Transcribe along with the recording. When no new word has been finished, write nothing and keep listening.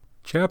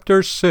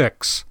Chapter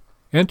 6.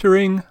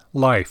 Entering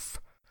Life.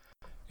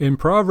 In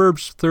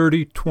Proverbs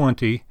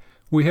 30:20,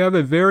 we have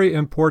a very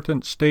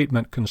important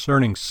statement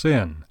concerning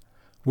sin.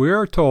 We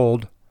are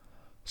told,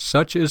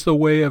 "Such is the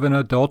way of an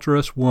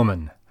adulterous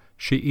woman.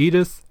 She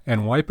eateth,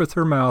 and wipeth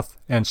her mouth,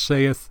 and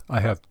saith, I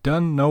have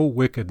done no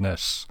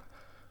wickedness."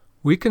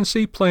 We can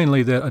see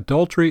plainly that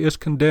adultery is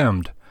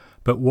condemned,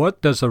 but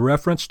what does the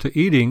reference to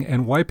eating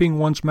and wiping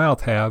one's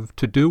mouth have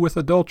to do with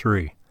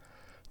adultery?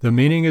 The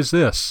meaning is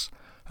this: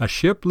 a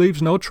ship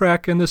leaves no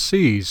track in the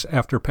seas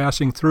after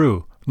passing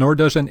through, nor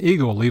does an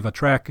eagle leave a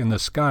track in the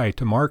sky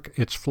to mark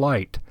its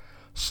flight.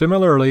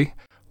 Similarly,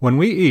 when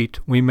we eat,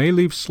 we may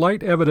leave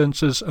slight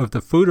evidences of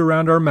the food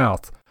around our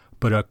mouth,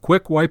 but a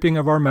quick wiping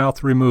of our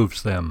mouth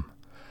removes them.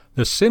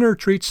 The sinner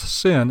treats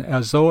sin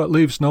as though it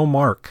leaves no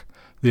mark.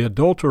 The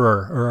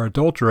adulterer or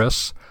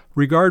adulteress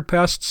regard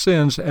past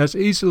sins as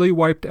easily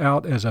wiped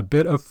out as a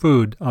bit of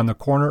food on the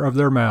corner of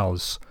their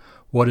mouths.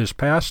 What is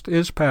past,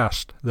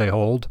 they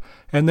hold,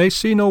 and they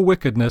see no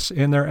wickedness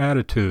in their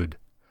attitude.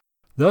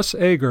 Thus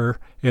Agur,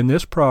 in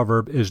this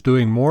proverb, is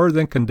doing more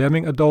than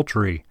condemning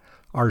adultery.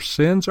 Our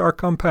sins are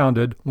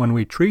compounded when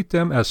we treat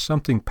them as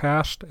something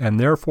past and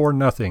therefore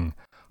nothing.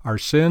 Our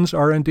sins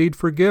are indeed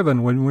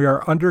forgiven when we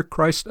are under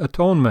Christ's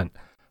atonement,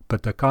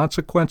 but the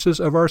consequences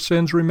of our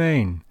sins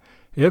remain.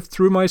 If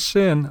through my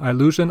sin I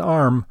lose an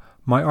arm,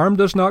 my arm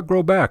does not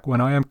grow back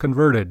when I am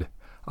converted.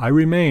 I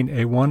remain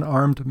a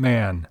one-armed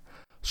man.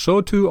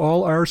 So too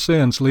all our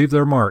sins leave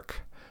their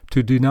mark.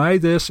 To deny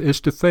this is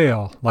to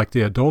fail, like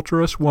the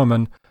adulterous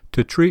woman,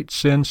 to treat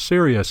sin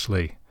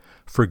seriously.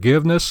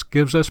 Forgiveness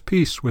gives us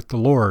peace with the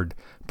Lord,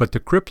 but the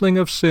crippling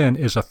of sin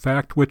is a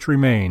fact which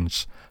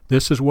remains.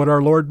 This is what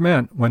our Lord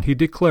meant when he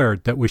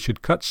declared that we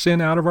should cut sin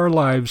out of our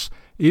lives,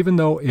 even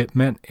though it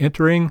meant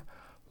entering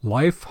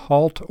life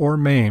halt or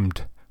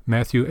maimed,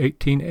 Matthew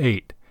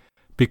 18:8,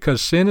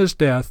 because sin is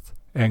death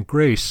and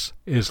grace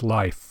is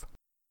life.